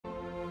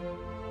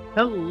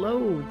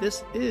Hello,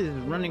 this is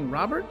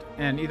runningRobert,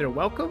 and either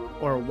welcome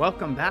or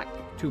welcome back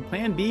to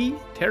Plan B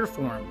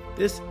Terraform.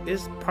 This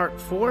is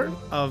part 4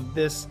 of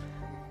this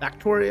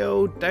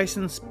Factorio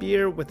Dyson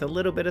Spear with a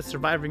little bit of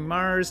Surviving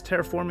Mars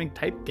terraforming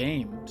type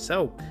game.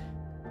 So,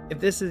 if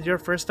this is your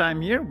first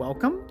time here,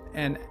 welcome.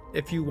 And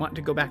if you want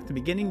to go back to the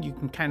beginning, you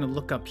can kind of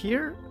look up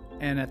here,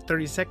 and at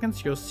 30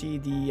 seconds, you'll see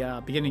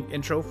the beginning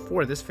intro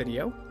for this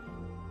video.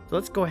 So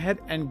let's go ahead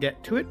and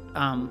get to it.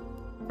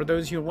 For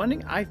those of you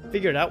wondering, I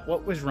figured out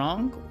what was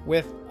wrong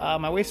with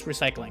my waste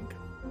recycling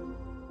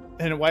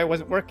and why it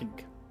wasn't working.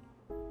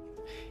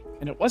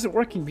 And it wasn't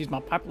working because my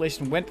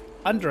population went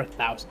under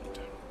 1,000.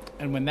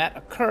 And when that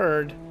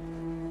occurred,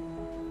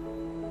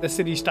 the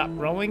city stopped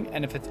growing.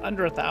 And if it's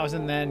under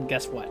 1,000, then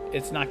guess what?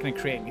 It's not going to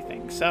create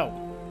anything. So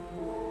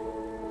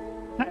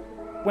I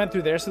went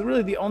through there. So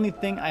really the only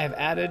thing I have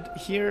added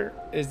here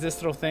is this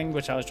little thing,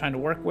 which I was trying to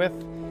work with.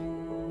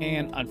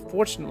 And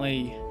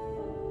unfortunately,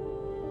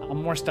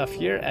 more stuff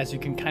here. As you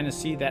can kind of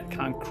see, that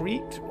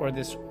concrete or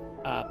this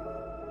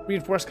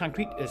reinforced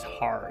concrete is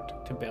hard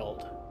to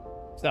build.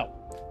 So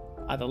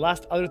the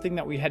last other thing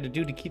that we had to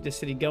do to keep the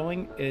city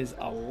going is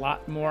a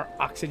lot more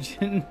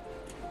oxygen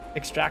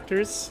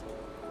extractors.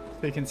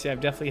 So you can see I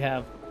definitely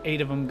have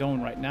 8 of them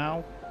going right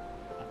now.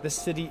 This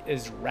city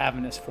is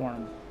ravenous for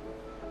them.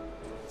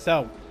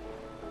 So,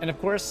 and of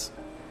course,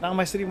 now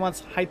my city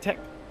wants high-tech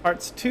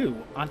parts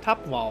too on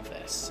top of all of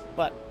this.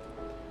 But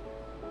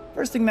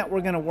first thing that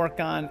we're going to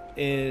work on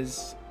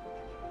is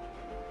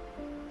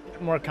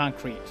more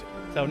concrete.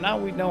 So now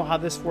we know how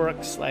this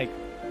works. Like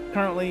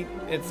currently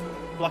it's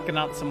blocking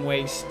out some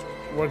waste.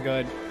 We're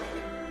good.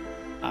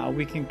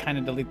 We can kind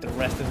of delete the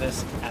rest of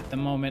this at the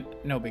moment.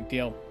 No big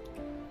deal.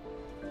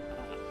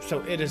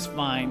 So it is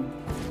fine.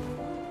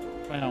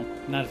 Well,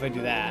 not if I do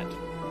that.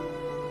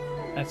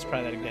 Let's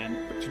try that again.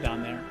 Put you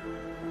down there.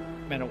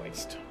 Meta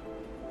waste.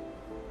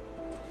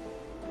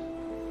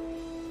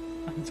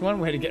 It's one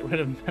way to get rid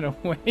of meta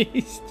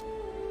waste.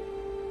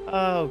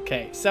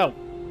 Okay, so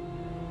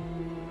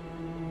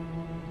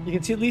you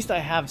can see at least I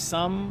have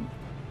some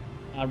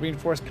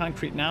reinforced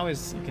concrete now.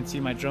 As you can see,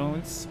 my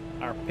drones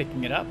are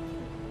picking it up.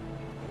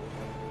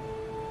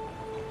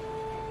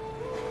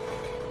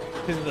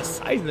 Because of the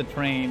size of the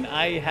train,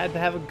 I had to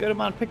have a good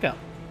amount of pickup.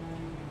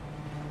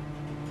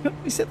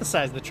 We set the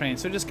size of the train,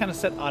 so it just kind of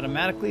set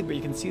automatically. But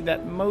you can see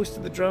that most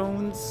of the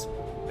drones,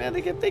 man,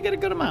 they get a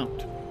good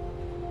amount.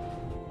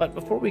 But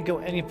before we go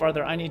any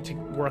farther, I need to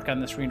work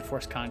on this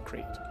reinforced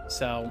concrete.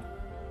 So,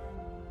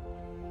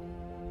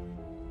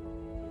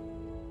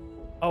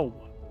 oh,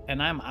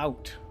 and I'm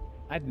out.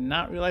 I did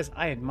not realize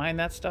I had mined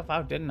that stuff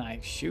out, didn't I?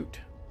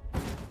 Shoot.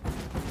 Well,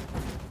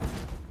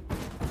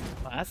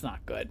 that's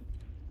not good.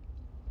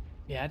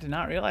 Yeah, I did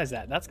not realize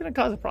that. That's going to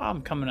cause a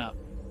problem coming up.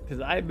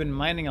 Because I've been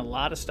mining a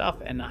lot of stuff,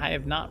 and I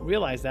have not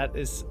realized that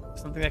is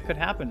something that could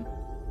happen.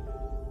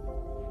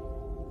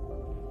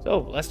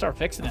 So, let's start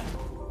fixing it.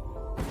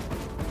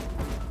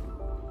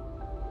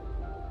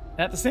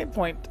 And at the same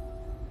point,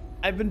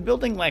 I've been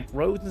building like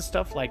roads and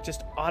stuff like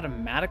just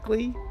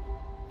automatically,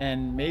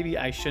 and maybe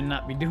I should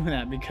not be doing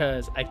that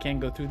because I can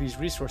go through these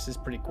resources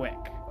pretty quick.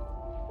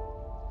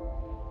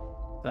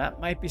 So that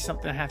might be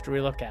something I have to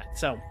relook at.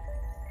 So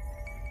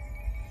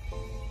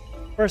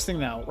first thing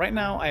though, right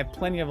now I have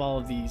plenty of all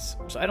of these,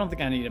 so I don't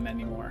think I need them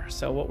anymore.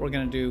 So what we're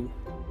gonna do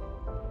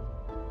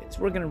is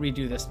we're gonna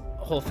redo this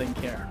whole thing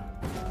here.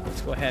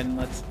 Let's go ahead and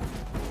let's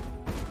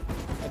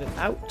get it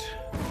out.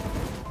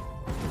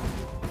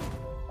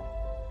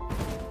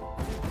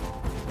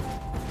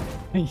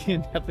 You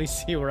can definitely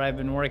see where I've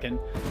been working.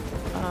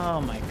 Oh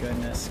my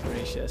goodness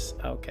gracious.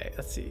 Okay,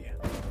 let's see.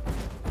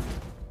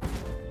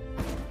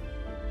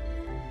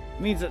 It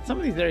means that some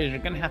of these areas are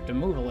going to have to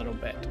move a little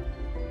bit.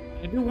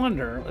 I do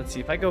wonder, let's see,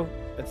 if I go,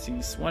 let's see,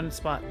 1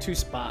 spot, 2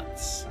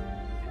 spots,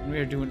 and we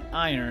are doing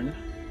iron.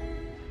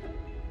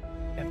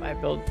 If I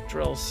build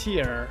drills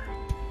here,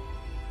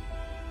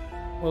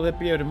 will it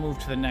be able to move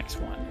to the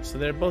next one? So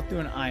they're both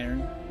doing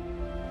iron.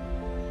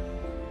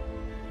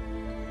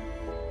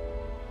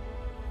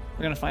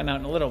 We're gonna find out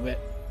in a little bit.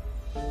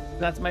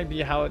 That might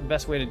be how the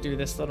best way to do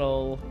this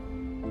little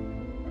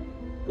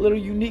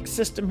unique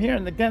system here.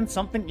 And again,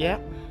 something, yeah.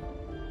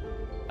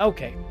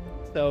 Okay,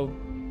 so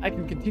I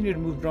can continue to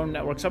move drone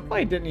networks. I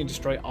probably didn't need to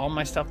destroy all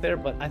my stuff there,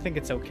 but I think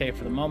it's okay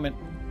for the moment.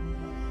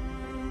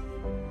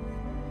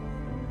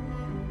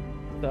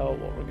 So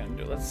what we're gonna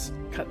do, let's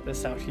cut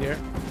this out here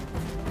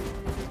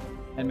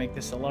and make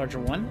this a larger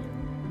one.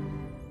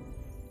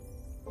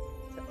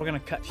 We're gonna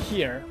cut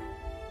here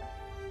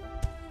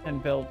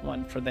and build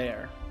one for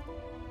there.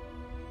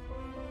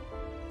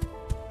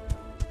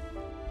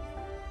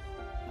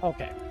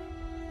 Okay.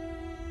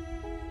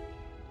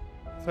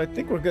 So I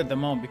think we're good at the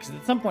moment, because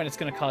at some point it's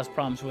going to cause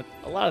problems with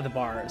a lot of the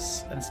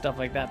bars and stuff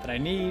like that that I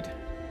need.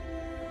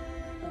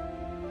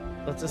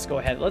 Let's just go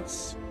ahead.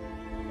 Let's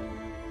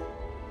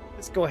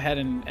go ahead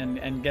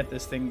and get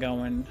this thing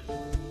going.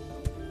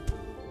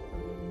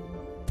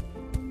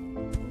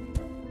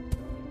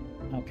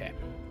 Okay.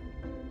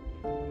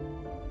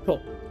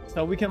 Cool.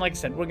 So we can, like I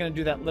said, we're going to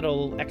do that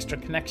little extra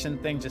connection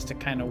thing just to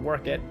kind of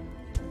work it.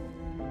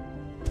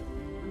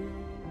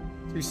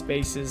 2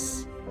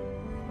 spaces.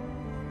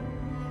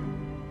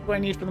 What I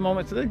need for the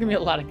moment. So there's going to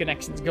be a lot of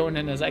connections going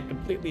in as I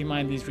completely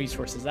mine these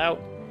resources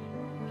out.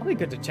 Probably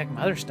good to check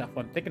my other stuff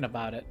when I'm thinking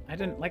about it. I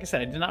didn't, like I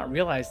said, I did not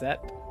realize that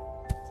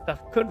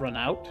stuff could run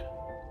out.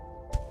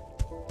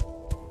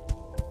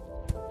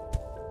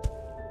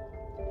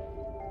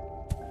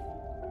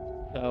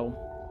 So,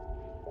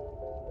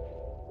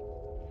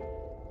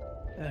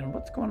 and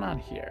what's going on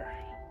here?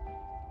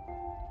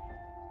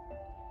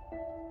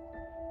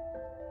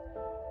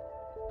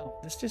 Oh,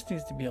 this just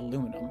needs to be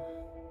aluminum.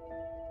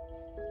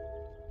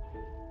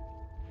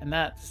 And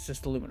that's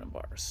just aluminum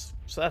bars.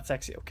 So that's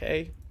actually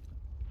okay.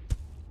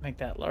 Make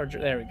that larger.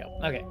 There we go.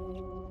 Okay.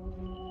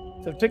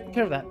 So I've taken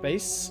care of that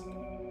base.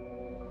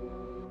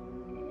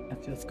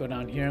 Let's go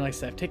down here. Like I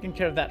said, I've taken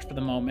care of that for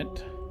the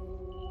moment.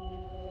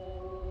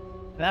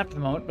 And after the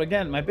moment, but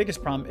again, my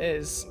biggest problem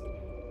is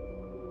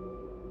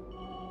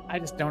I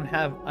just don't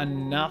have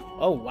enough.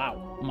 Oh,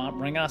 wow. I'm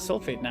running out of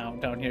sulfate now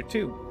down here,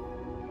 too.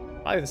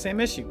 Probably the same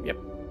issue. Yep.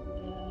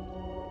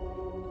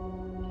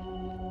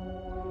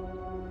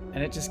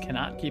 And it just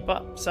cannot keep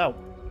up. So,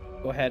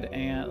 go ahead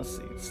and, let's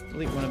see, let's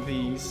delete one of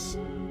these.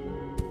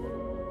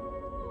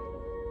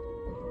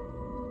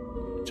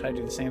 Try to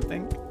do the same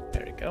thing.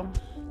 There you go.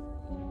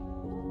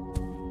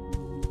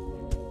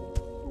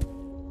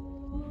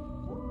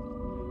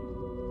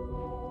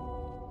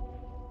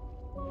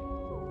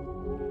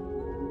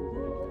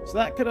 So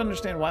that could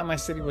understand why my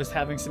city was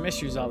having some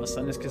issues all of a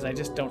sudden, is because I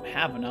just don't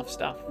have enough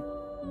stuff.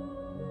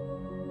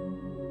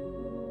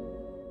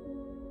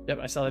 Yep,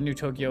 I saw the new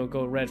Tokyo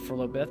go red for a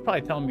little bit. That's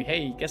probably telling me,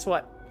 hey, guess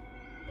what?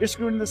 You're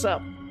screwing this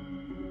up.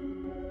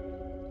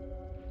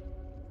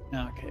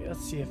 Okay, let's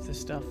see if this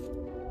stuff...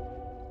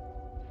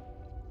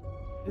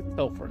 It's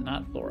sulfur,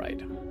 not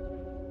fluoride.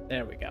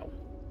 There we go.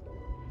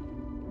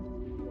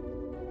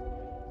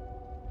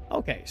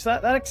 Okay, so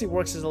that actually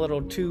works as a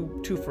little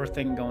two-for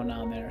thing going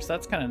on there. So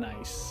that's kind of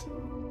nice.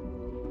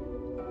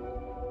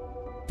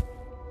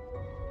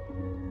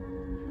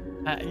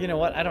 You know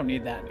what? I don't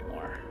need that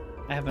anymore.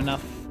 I have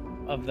enough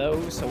of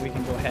those, so we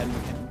can go ahead and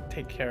we can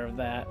take care of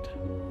that.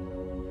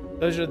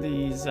 Those are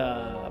these,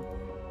 yeah,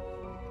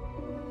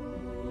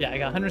 I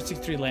got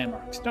 163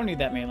 landmarks. Don't need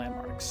that many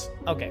landmarks.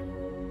 Okay.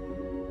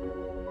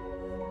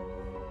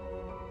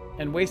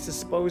 And waste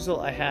disposal,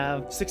 I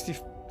have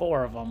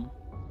 64 of them.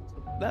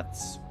 So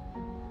that's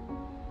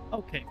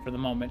okay for the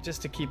moment,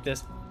 just to keep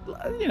this,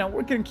 you know,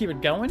 we're going to keep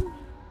it going,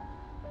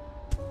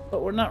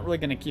 but we're not really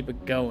going to keep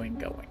it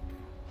going. Okay,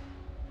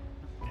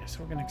 so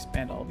we're going to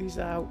expand all these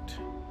out.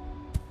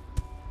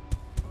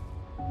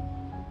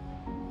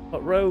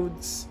 But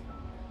roads,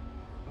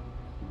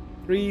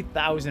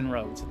 3,000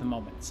 roads at the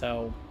moment,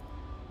 so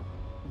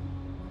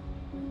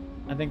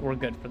I think we're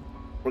good for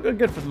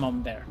the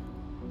moment there.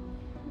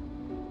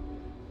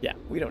 Yeah,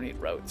 we don't need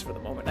roads for the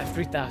moment. I have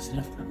 3,000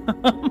 of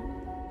them.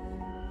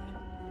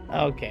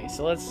 Okay,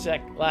 so let's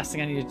check. Last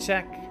thing I need to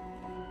check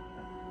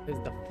is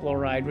the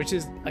fluoride, which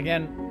is,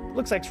 again,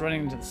 looks like it's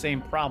running into the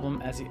same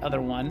problem as the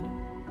other one.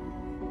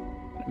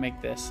 I'm gonna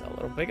make this a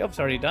little big. Oh, it's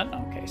already done.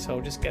 Okay,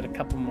 so just get a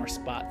couple more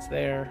spots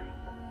there.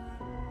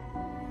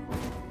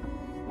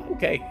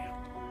 Okay,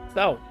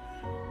 so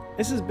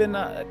this has been,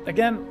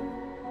 again,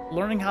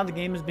 learning how the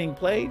game is being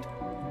played.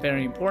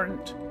 Very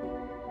important.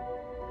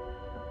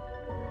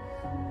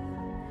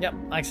 Yep,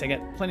 like I said, I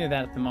got plenty of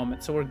that at the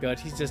moment, so we're good.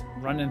 He's just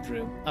running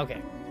through.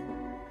 Okay.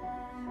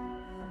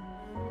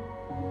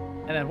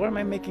 And then what am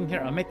I making here?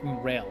 I'm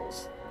making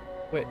rails,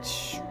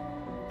 which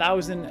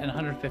 1,000 and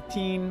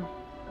 115.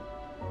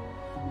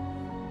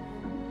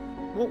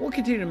 We'll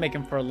continue to make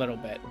them for a little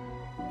bit,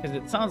 because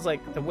it sounds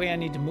like the way I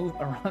need to move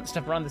around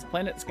stuff around this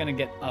planet is going to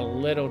get a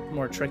little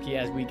more tricky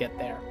as we get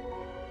there.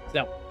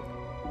 So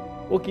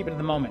we'll keep it at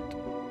the moment.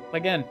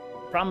 Again,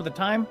 problem of the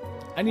time,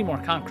 I need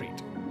more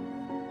concrete.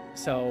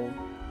 So,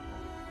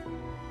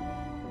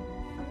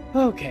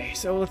 okay,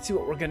 so let's see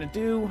what we're going to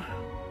do.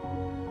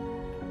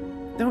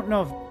 Don't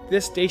know if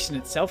this station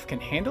itself can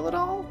handle it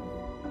all.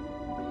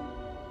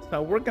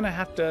 So we're going to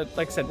have to,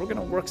 like I said, we're going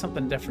to work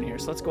something different here.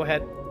 So let's go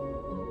ahead.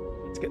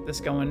 Let's get this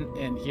going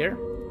in here.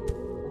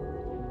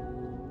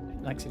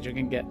 Like I said, you're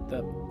going to get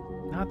the,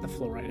 not the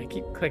fluoride, I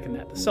keep clicking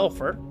that, the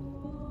sulfur.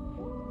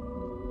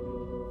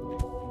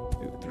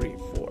 2, 3,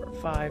 4,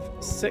 5,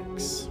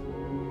 6.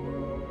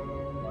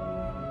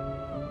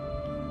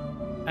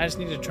 I just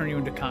need to turn you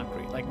into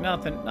concrete. Like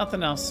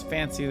nothing else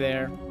fancy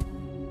there.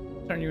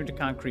 Turn you into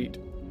concrete.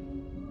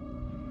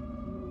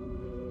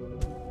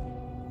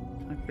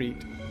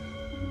 Concrete.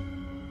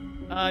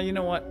 You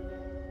know what?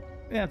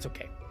 Yeah, it's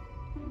okay.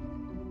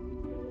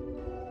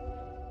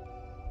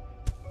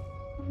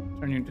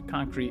 Turn you into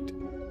concrete.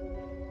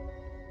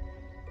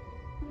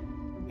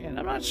 And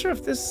I'm not sure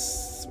if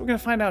this... We're going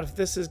to find out if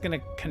this is going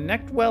to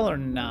connect well or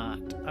not.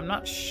 I'm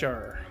not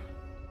sure.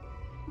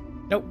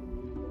 Nope.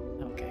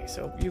 Okay,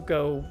 so you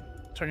go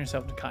turn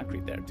yourself to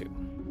concrete there too.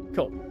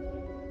 Cool.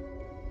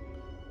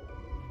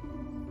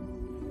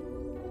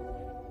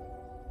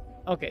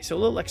 Okay, so a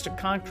little extra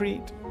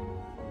concrete.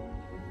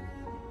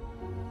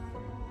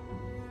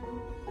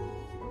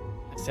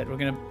 I said we're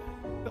gonna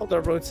build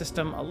our road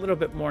system a little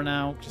bit more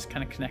now. Just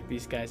kind of connect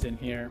these guys in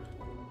here.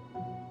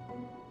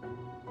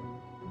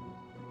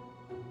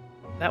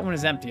 That one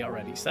is empty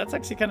already, so that's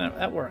actually kind of,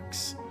 that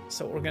works.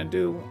 So what we're gonna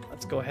do,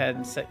 let's go ahead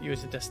and set you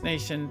as a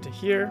destination to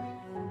here.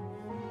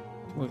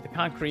 Move the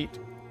concrete.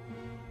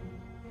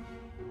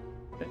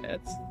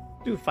 Let's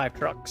do 5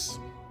 trucks.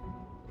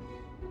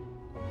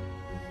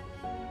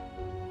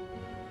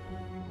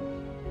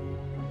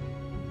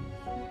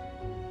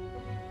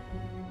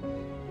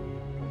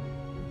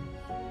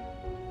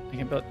 I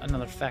can build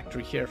another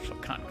factory here for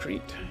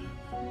concrete.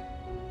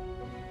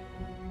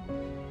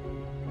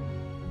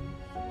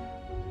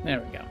 There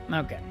we go.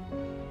 Okay.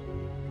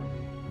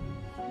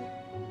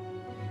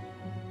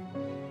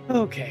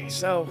 Okay,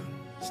 so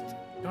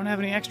don't have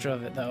any extra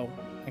of it though.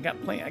 I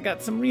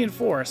got some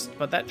reinforced,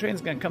 but that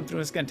train's gonna come through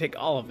and it's gonna take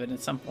all of it at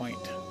some point.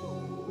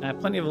 I have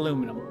plenty of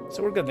aluminum,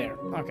 so we're good there.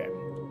 Okay.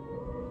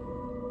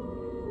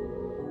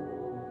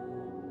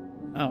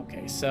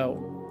 Okay, so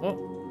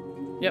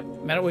yep,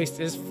 metal waste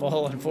is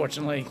full,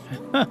 unfortunately.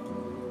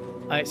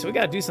 Alright, so we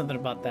gotta do something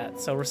about that.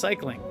 So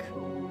recycling.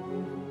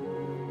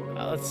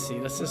 Let's see,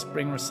 let's just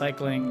bring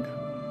recycling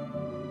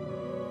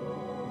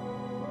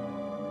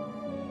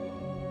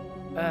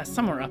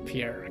somewhere up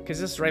here, because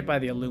this is right by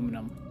the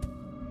aluminum.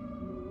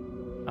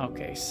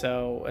 Okay,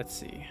 so let's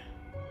see.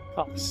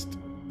 Cost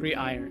 3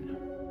 iron.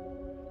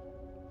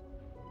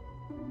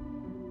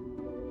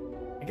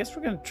 I guess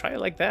we're gonna try it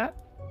like that.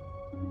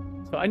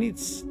 So I need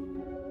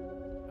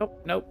oh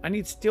nope, I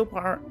need steel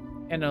bar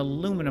and an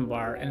aluminum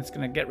bar, and it's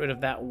gonna get rid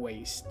of that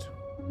waste.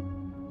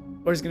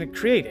 Or it's gonna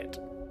create it.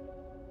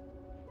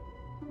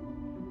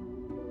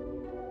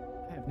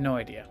 I have no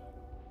idea.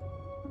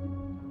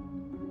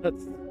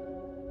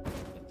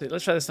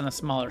 Let's try this on a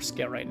smaller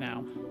scale right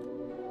now.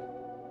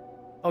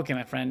 Okay,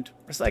 my friend.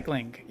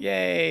 Recycling.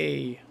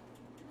 Yay!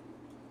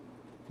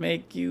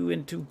 Make you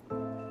into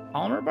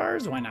polymer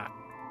bars? Why not?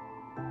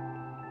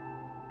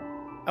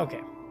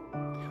 Okay.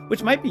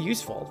 Which might be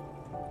useful.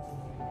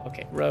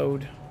 Okay,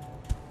 road.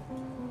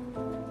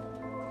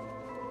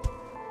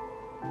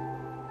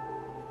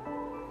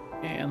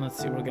 And let's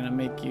see, we're gonna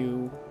make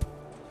you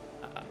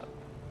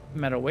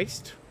metal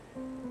waste.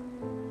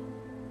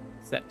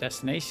 Set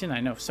destination, I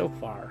know so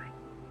far.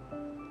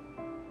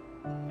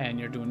 And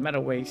you're doing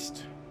metal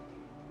waste.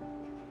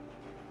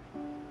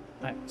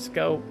 Alright, let's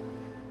go.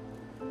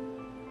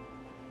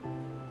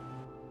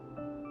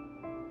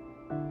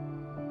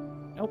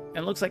 Nope, and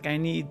it looks like I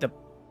need the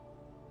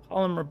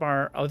polymer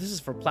bar. Oh, this is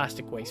for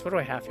plastic waste. What do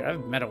I have here? I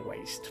have metal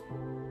waste.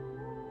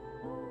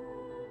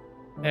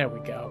 There we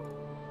go.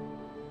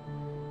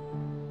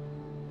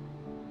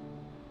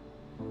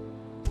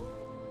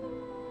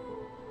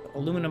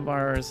 Aluminum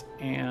bars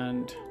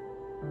and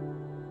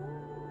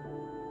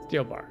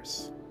steel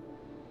bars.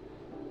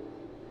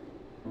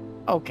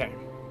 Okay.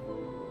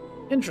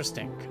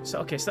 Interesting. So,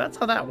 okay, so that's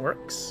how that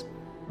works.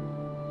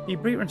 The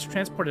Deference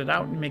transported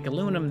out and make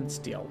aluminum and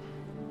steel.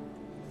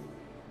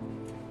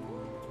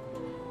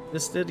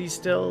 This city's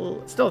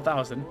still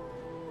 1,000.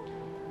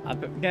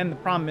 But again, the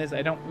problem is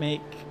I don't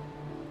make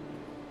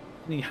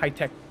any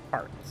high-tech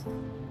parts.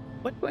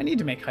 What do I need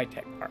to make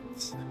high-tech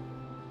parts?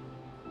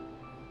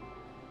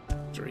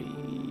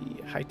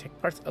 3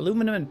 high-tech parts.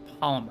 Aluminum and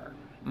polymer.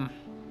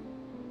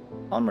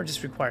 Polymer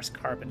just requires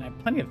carbon. I have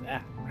plenty of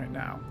that right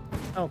now.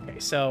 Okay,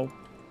 so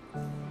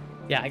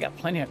yeah, I got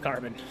plenty of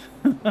carbon.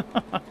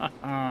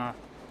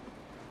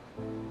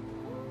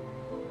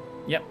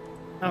 Yep.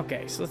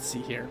 Okay, so let's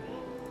see here.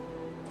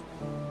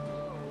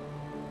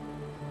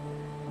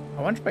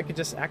 I wonder if I could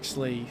just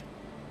actually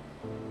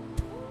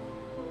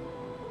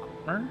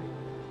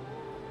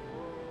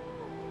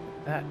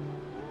that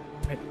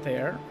right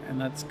there, and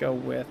let's go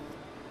with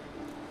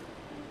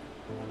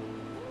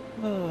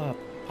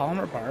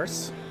polymer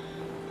bars.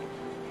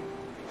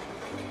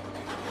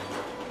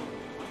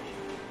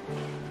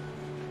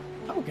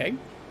 Okay.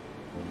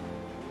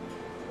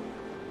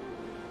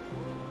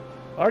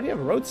 I already have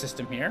a road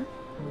system here.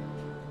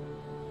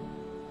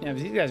 Yeah,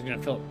 but these guys are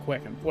gonna fill it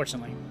quick,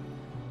 unfortunately.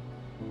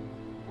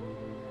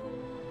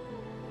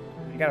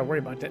 I gotta worry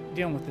about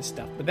dealing with this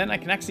stuff. But then I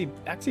can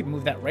actually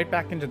move that right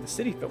back into the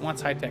city if it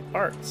wants high-tech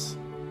parts.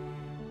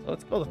 So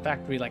let's build a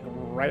factory like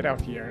right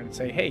out here and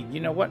say, hey, you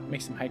know what?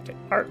 Make some high-tech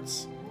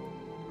parts.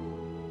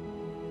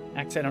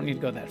 Actually, I don't need to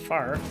go that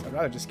far. I'd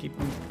rather just keep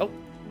them. Oh.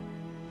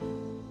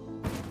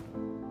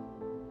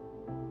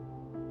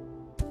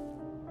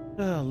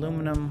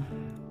 Aluminum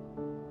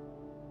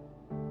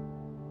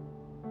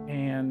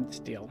and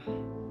steel.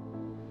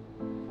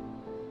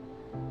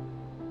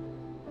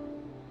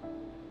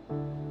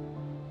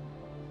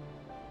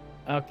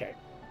 Okay.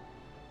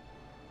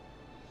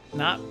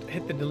 Not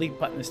hit the delete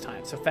button this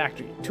time. So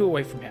factory, 2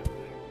 away from him.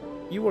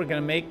 You are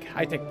gonna make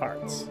high-tech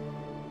parts.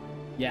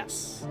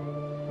 Yes.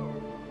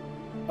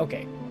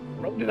 Okay,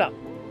 road it up.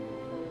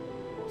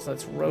 So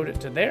let's road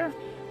it to there.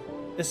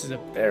 This is a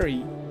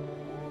very...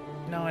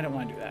 No, I don't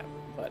want to do that,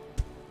 but...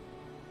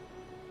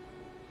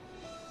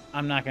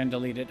 I'm not going to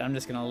delete it. I'm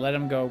just going to let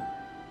them go.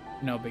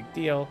 No big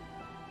deal.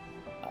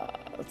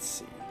 Let's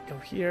see. Go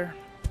here.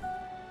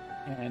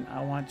 And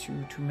I want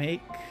you to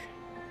make...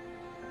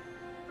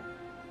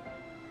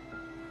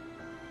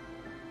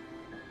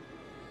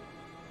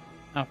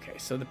 Okay,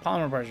 so the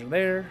polymer bars are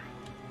there.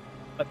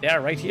 But they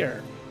are right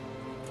here.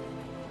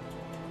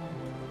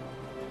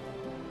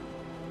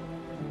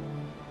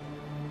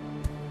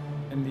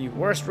 In the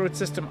worst road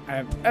system I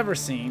have ever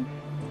seen.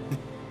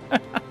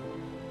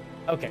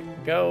 Okay,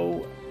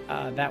 go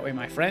that way,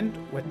 my friend,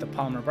 with the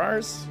polymer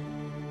bars.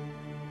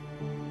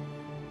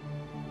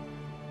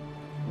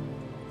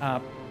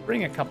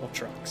 Bring a couple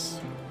trucks.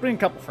 Bring a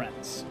couple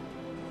friends.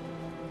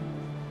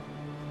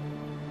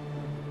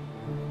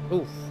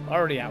 Oof,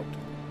 already out.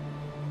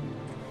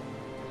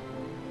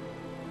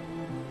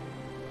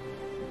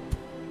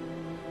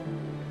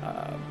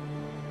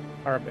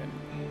 Carbon.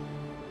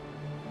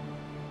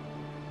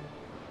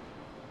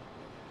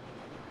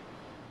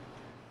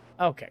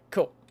 Okay,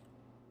 cool.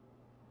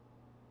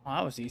 Well,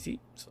 that was easy.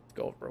 So let's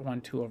go over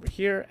 1, 2 over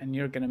here, and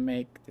you're gonna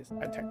make this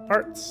high-tech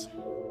parts.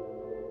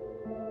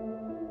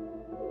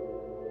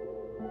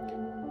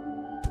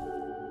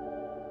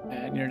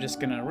 And you're just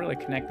gonna really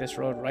connect this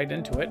road right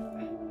into it.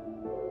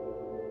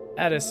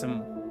 That is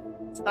some...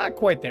 It's not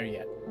quite there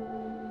yet.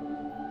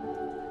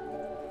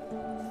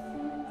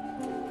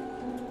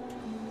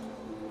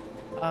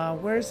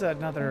 Where's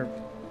another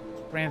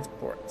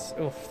transports?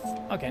 Oof.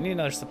 Okay, I need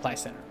another supply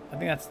center. I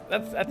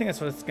think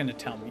that's what it's gonna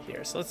tell me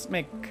here. So let's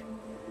make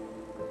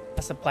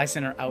a supply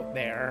center out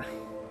there.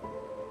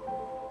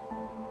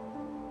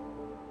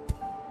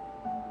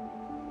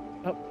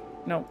 Oh,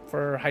 no,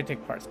 for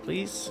high-tech parts,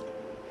 please.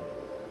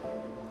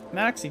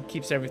 That actually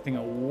keeps everything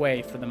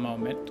away for the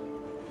moment.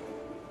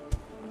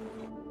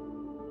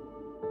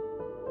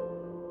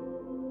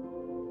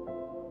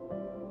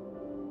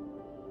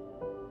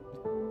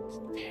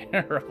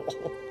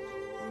 Terrible.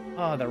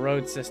 Oh, the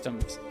road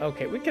systems.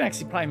 Okay, we can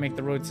actually probably make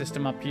the road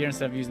system up here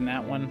instead of using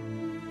that one.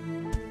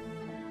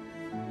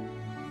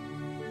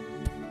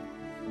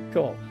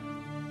 Cool.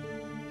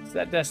 It's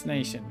that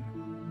destination.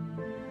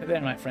 And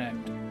then, my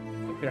friend,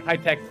 with your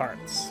high-tech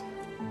parts.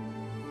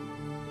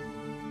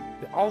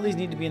 All these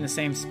need to be in the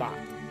same spot.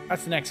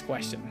 That's the next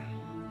question.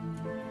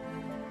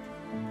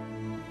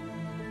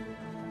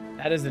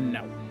 That is a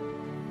no.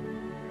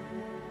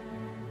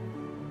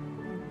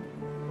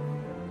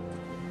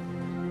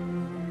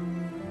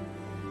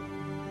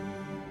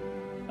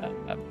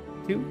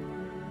 Two.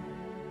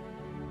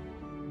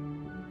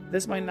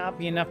 This might not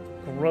be enough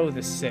to grow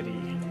the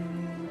city.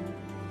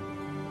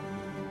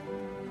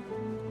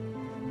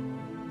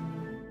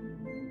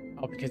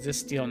 Oh, because this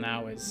steel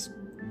now is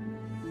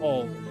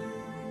old.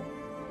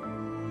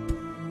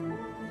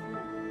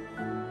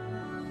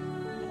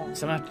 Oh,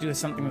 so I'm gonna have to do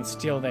something with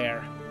steel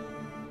there.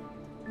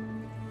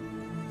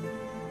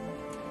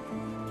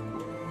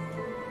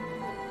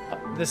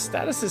 The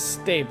status is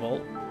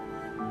stable.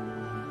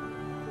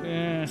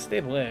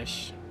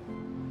 Stable-ish.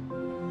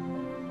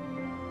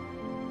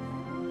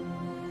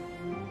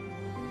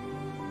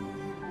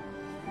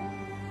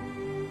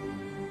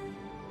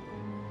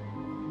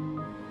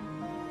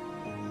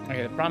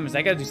 Okay, the problem is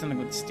I gotta do something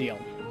with steel.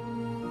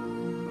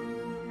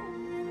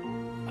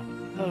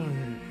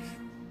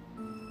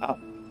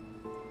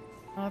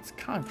 Oh, it's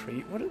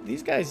concrete. What do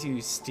these guys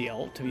use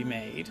steel to be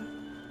made?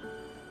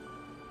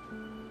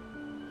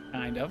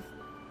 Kind of.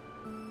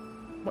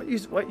 What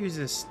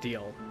uses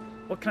steel?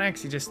 What can I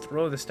actually just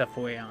throw the stuff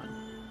away on?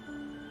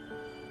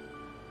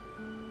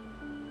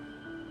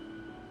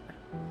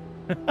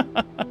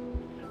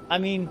 I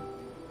mean,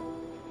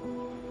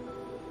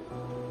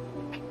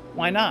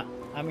 why not?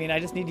 I mean, I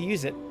just need to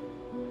use it.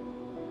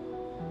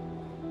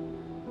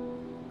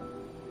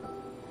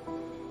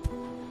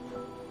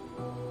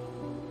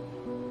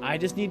 I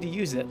just need to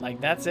use it. Like,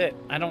 that's it.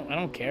 I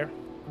don't care.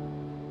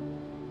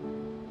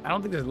 I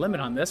don't think there's a limit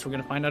on this. We're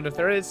gonna find out if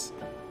there is.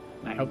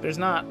 I hope there's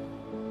not.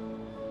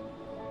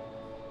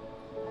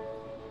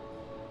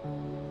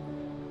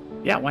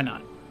 Yeah, why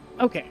not?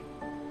 Okay.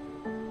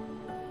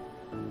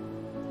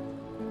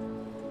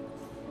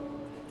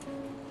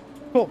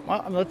 Cool.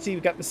 Well, let's see.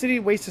 We got the city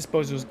waste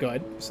disposal is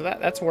good, so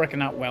that's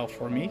working out well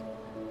for me.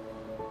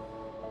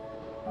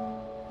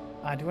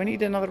 Do I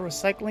need another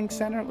recycling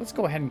center? Let's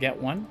go ahead and get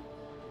one.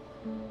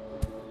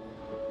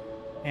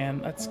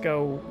 And let's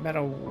go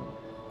metal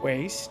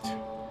waste.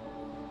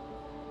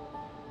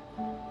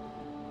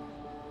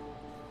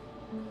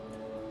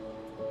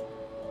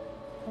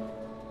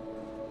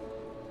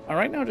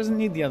 Right now it doesn't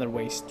need the other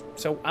waste,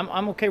 so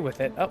I'm okay with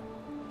it. Oh,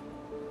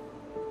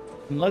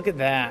 and look at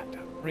that.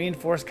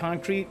 Reinforced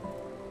concrete.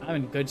 I'm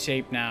in good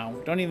shape now.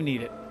 Don't even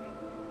need it.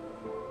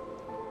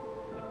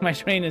 My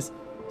train is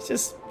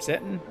just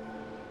sitting.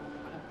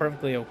 I'm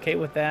perfectly okay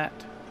with that.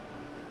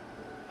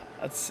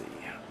 Let's see.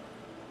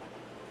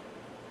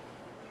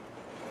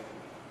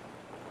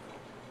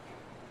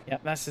 Yeah,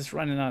 that's just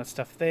running out of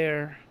stuff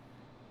there.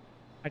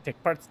 I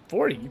take parts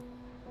 40.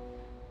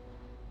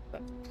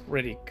 That's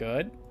pretty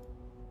good.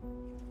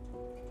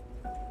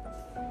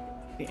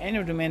 The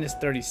annual demand is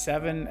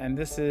 37, and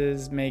this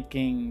is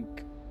making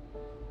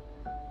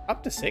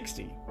up to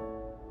 60.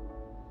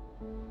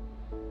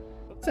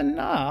 That's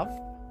enough.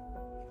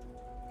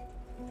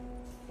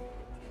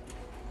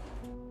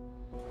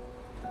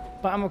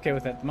 But I'm okay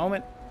with it at the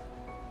moment.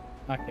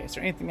 Okay, is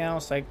there anything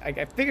else? I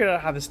figured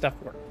out how this stuff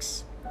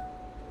works.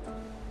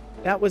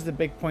 That was the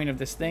big point of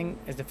this thing,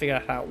 is to figure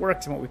out how it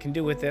works and what we can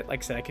do with it.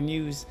 Like I said, I can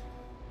use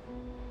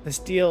the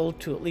steel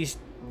to at least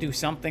do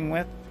something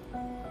with,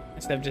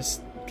 instead of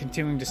just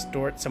continuing to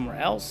store it somewhere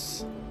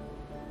else.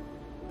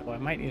 Oh, I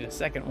might need a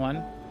second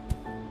one.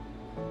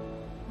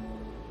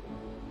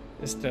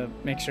 Just to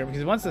make sure,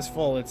 because once it's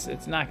full,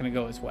 it's not going to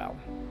go as well.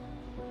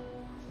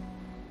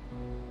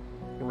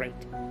 Great.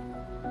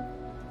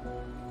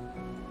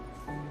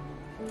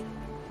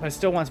 But it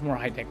still wants more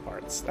high-tech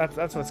parts.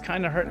 That's what's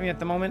kind of hurting me at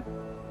the moment.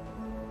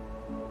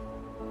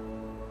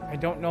 I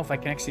don't know if I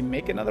can actually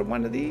make another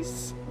one of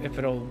these. If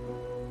it'll...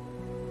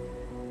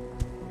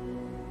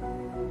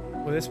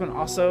 Will this one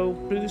also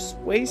produce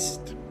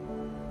waste?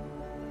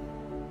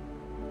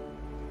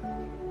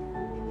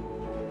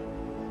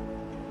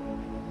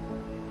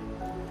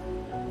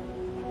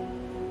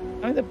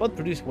 I mean, they both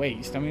produce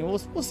waste. I mean,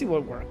 we'll see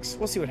what works.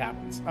 We'll see what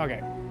happens. Okay.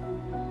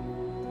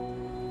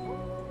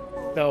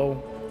 So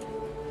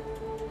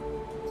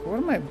what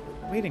am I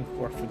waiting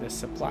for this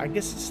supply? I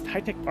guess it's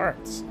high-tech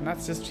parts, and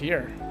that's just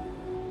here.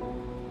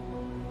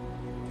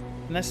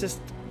 And that's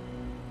just,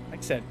 like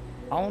I said,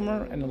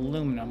 polymer and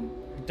aluminum.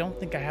 I don't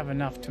think I have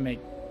enough to make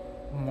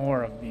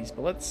more of these,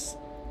 but let's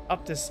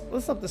up this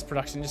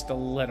production just a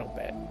little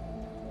bit.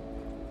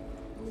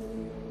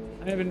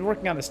 I've been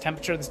working on this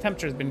temperature. This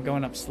temperature has been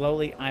going up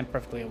slowly. I'm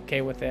perfectly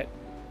okay with it.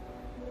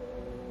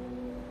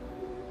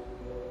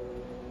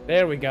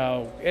 There we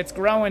go. It's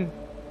growing.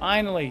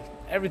 Finally,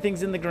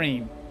 everything's in the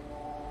green.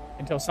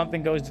 Until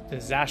something goes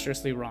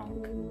disastrously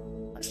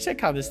wrong. Let's check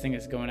how this thing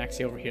is going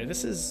actually over here.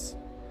 This is...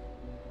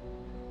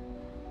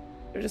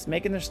 They're just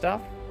making their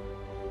stuff.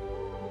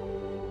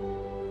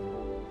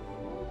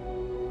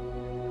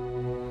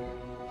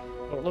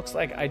 Well, it looks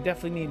like I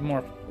definitely need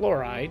more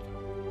fluoride.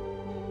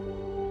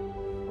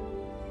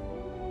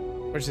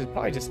 Which is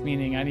probably just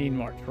meaning I need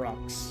more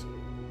trucks.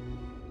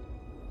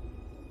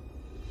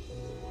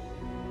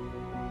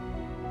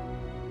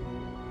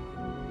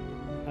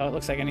 Oh, it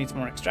looks like I need some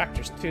more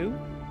extractors too.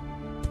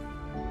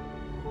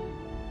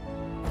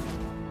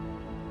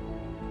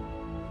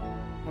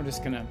 We're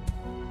just gonna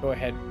go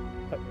ahead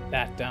and put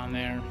that down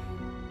there.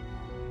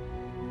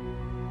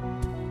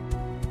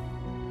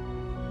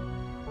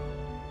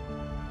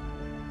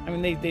 I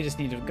mean, they just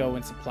need to go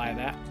and supply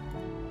that.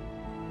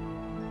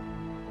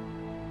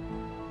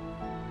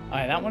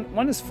 Alright, that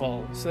one is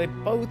full, so they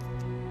both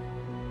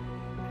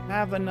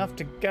have enough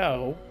to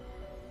go.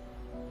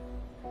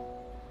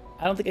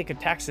 I don't think I could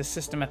tax this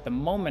system at the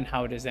moment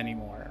how it is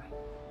anymore.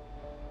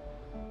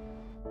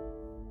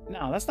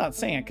 No, that's not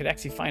saying I could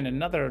actually find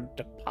another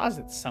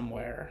deposit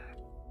somewhere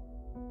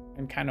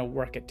and kind of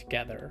work it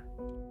together.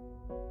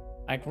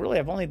 Like, really,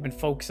 I've only been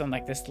focused on,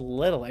 like, this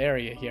little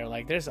area here.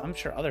 Like, there's, I'm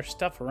sure, other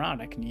stuff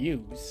around I can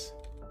use.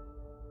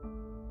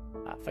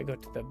 If I go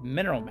to the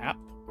mineral map,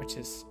 which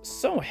is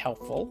so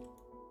helpful.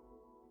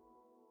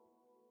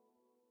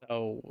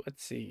 So,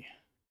 let's see.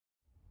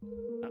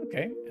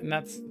 Okay, and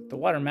that's the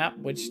water map,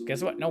 which,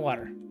 guess what? No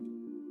water.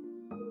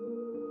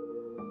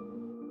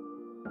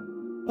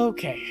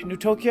 Okay, New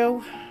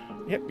Tokyo.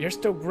 Yep, you're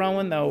still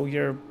growing, though.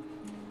 You're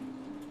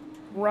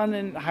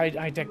running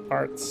high-tech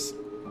parts.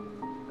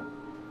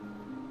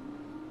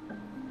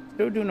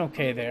 Still doing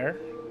okay there.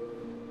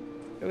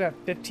 Still got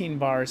 15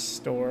 bars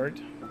stored.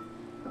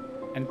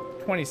 And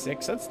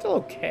 26, so that's still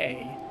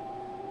okay.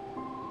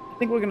 I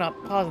think we're gonna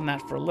pause on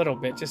that for a little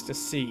bit just to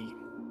see.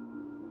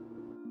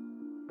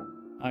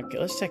 Okay,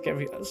 let's check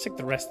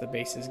the rest of the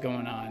bases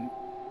going on.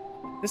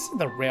 This is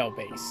the rail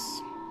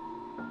base.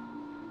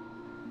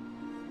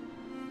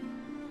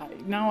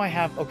 Now I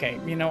have, okay,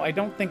 you know, I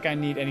don't think I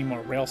need any more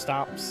rail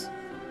stops.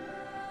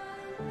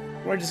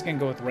 We're just gonna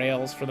go with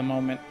rails for the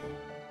moment.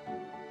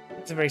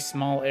 It's a very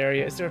small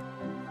area. Is there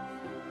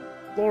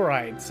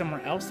fluoride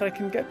somewhere else that I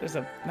can get? There's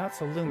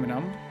that's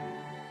aluminum.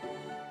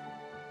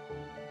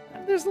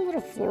 There's a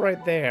little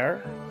fluoride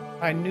there.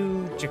 I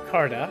knew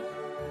Jakarta,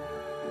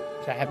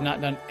 which I have not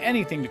done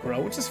anything to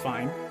grow, which is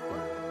fine.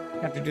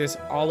 I have to do this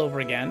all over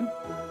again.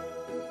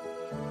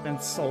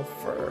 And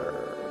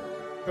sulfur.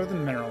 Go to the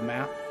mineral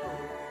map.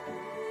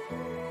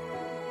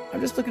 I'm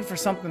just looking for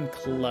something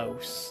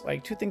close.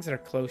 Like two things that are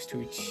close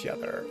to each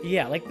other.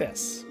 Yeah, like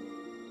this.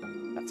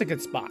 That's a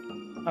good spot.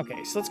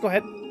 Okay, so let's go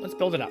ahead. Let's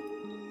build it up.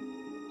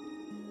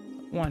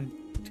 1,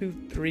 2,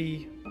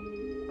 3.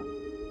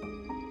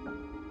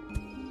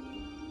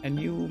 And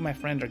you, my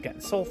friend, are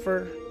getting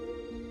sulfur.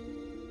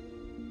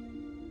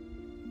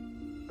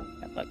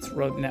 And let's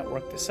road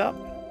network this up.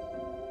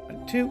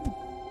 1, 2.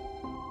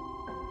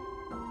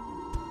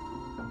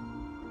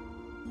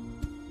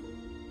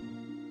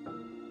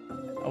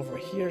 And over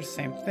here,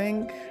 same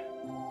thing.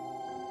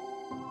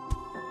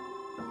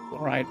 All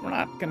right, we're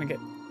not gonna get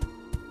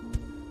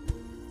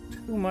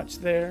too much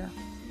there.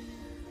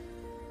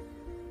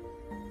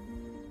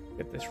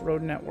 Get this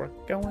road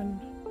network going.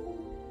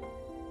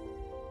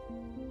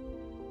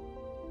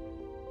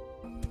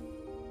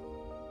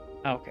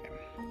 Okay.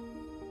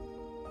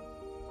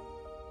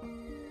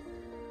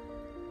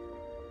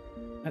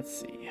 Let's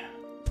see.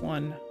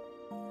 One,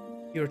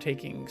 you're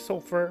taking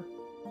sulfur.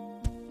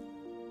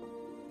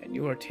 And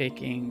you are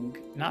taking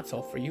not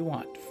sulfur, you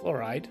want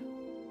fluoride.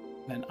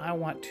 Then I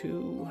want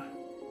two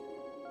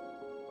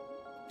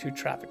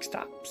traffic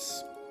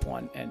stops.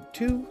 1 and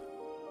 2.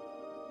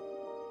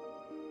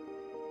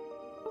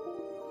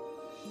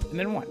 And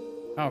then 1.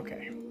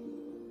 Okay.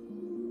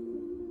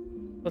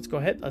 Let's go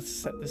ahead. Let's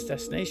set this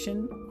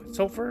destination with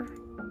sulfur.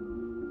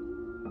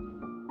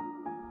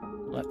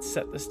 Let's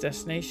set this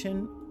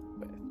destination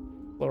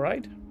with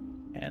fluoride.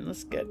 And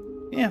let's get,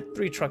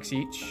 3 trucks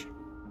each.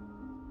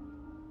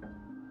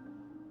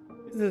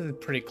 This is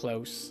pretty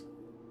close.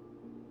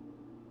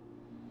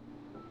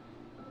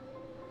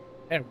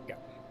 There we go.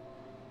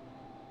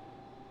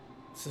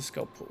 Let's just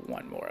go put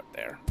 1 more up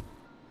there.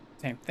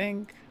 Same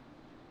thing.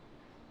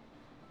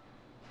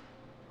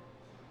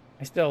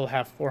 I still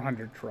have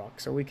 400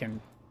 trucks, so we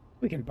can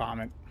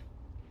bomb it.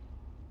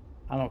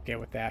 I'm okay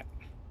with that.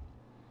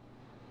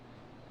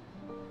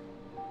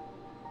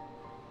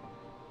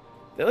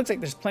 It looks like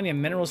there's plenty of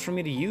minerals for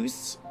me to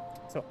use,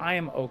 so I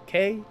am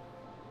okay.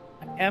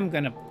 I am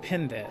gonna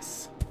pin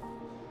this.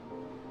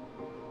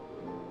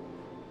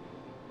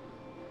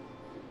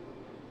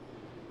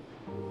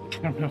 I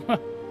don't know.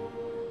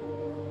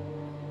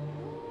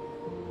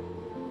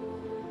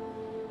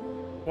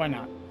 Why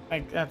not?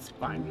 Like, that's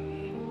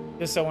fine.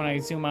 Just so when I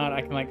zoom out,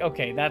 I can like,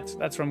 okay, that's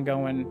where I'm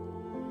going.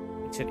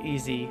 Makes it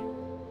easy.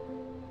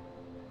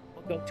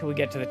 We'll go till we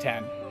get to the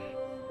 10.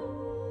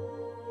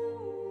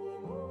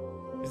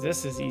 Because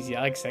this is easy.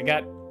 Like I said,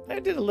 I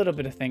did a little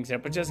bit of things there,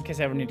 but just in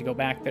case I ever need to go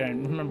back there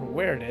and remember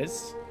where it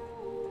is.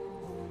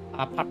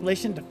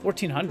 Population to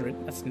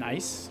 1,400. That's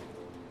nice.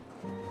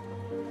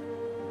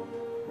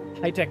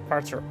 High-tech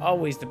parts are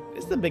always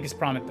it's the biggest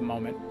problem at the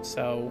moment,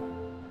 so...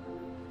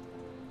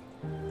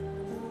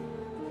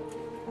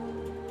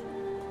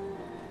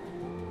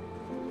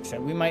 So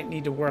we might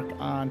need to work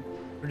on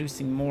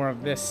producing more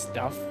of this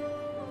stuff.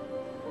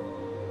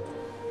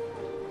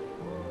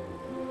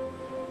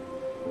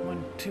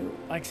 1, 2...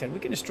 Like I said, we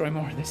can destroy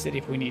more of the city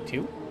if we need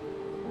to.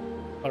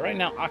 But right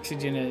now,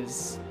 oxygen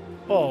is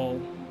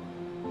full.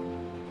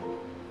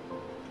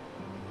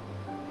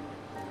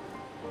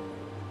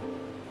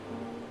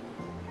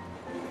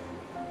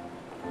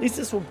 At least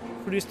this will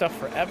produce stuff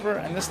forever,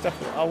 and this stuff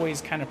will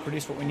always kind of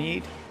produce what we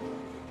need.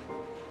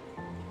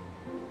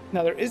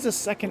 Now, there is a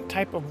second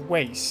type of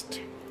waste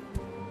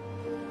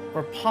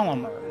for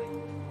polymer.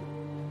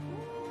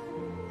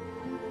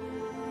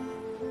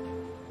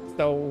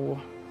 So,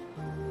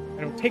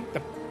 it'll take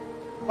the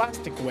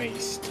plastic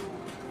waste,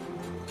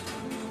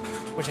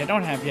 which I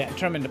don't have yet, and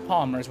turn them into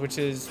polymers, which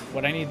is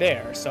what I need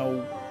there.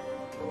 So,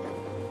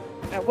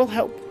 that will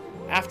help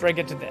after I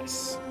get to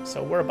this.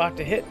 So, we're about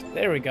to hit,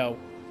 there we go.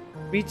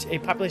 Reach a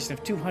population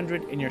of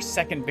 200 in your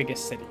second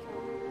biggest city.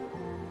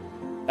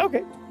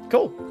 Okay,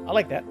 cool. I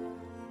like that.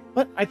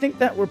 But I think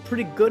that we're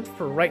pretty good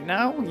for right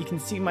now. You can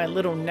see my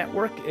little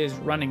network is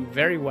running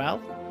very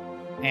well.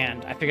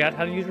 And I figured out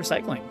how to use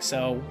recycling.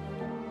 So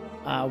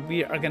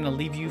we are going to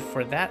leave you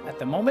for that at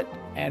the moment.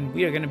 And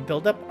we are going to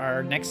build up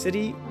our next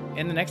city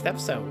in the next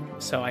episode.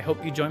 So I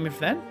hope you join me for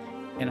then.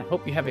 And I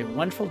hope you have a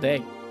wonderful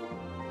day.